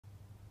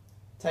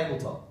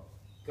Tabletop.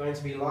 Going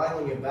to be lying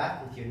on your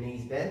back with your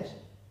knees bent.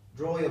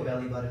 Draw your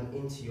belly button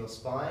into your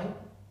spine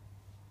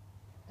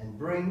and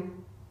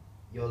bring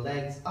your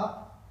legs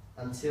up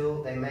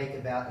until they make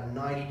about a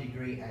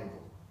 90-degree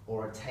angle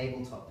or a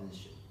tabletop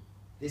position.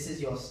 This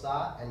is your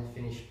start and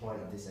finish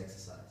point of this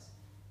exercise.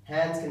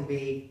 Hands can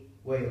be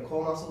where your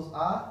core muscles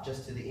are,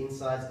 just to the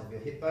insides of your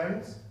hip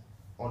bones,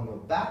 on your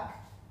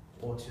back,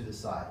 or to the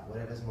side,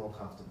 whatever's more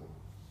comfortable.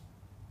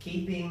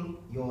 Keeping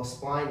your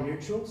spine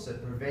neutral, so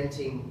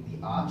preventing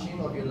the arching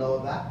of your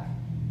lower back.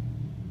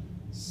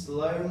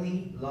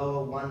 Slowly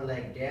lower one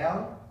leg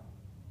down.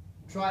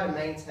 Try to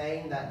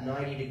maintain that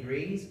 90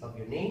 degrees of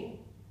your knee.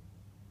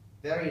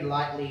 Very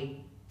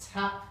lightly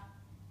tap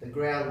the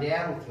ground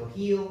down with your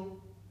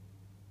heel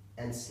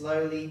and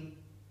slowly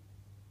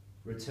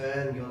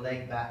return your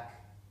leg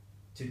back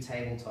to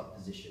tabletop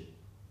position.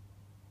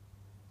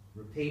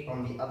 Repeat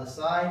on the other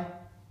side,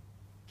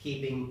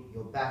 keeping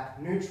your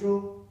back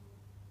neutral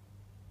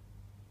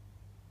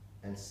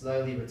and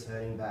slowly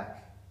returning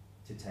back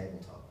to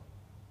tabletop.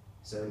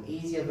 So an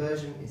easier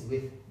version is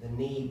with the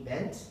knee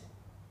bent,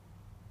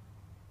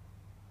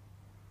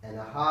 and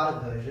a harder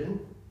version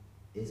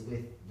is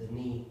with the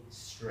knee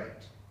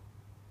straight.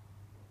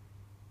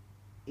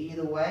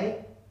 Either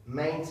way,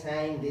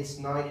 maintain this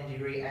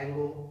 90-degree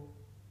angle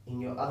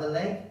in your other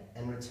leg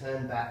and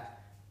return back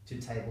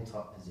to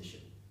tabletop position.